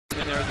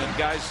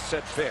guys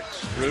set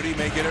picks. Rudy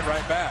may get it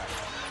right back.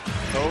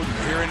 Oh,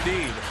 here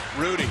indeed.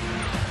 Rudy.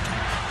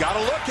 Got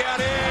to look at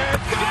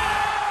it.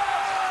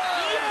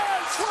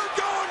 Yes! We're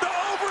going to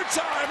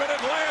overtime in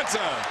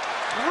Atlanta.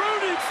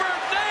 Rudy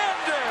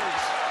Fernandez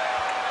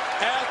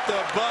At the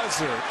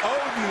buzzer.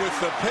 Odin with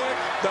the pick.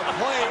 The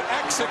play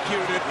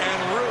executed, and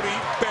Rudy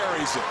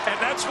buries it. And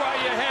that's why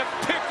you have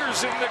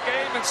pickers in the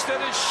game instead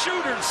of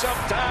shooters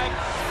sometimes.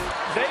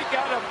 They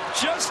got him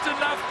just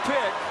enough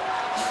pick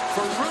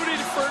for Rudy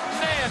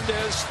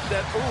Fernandez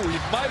that, ooh, he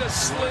might have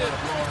slid.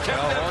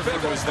 Well,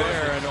 Horford was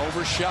there and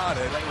overshot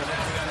it.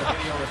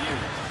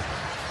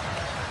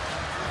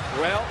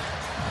 Well,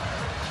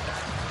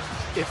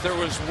 if there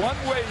was one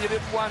way you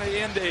didn't want to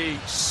end a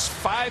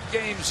 5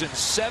 games in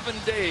 7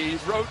 day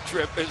road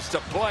trip is to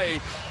play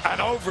an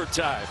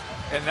overtime.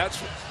 And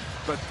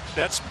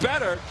that's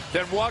better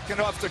than walking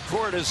off the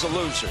court as a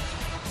loser.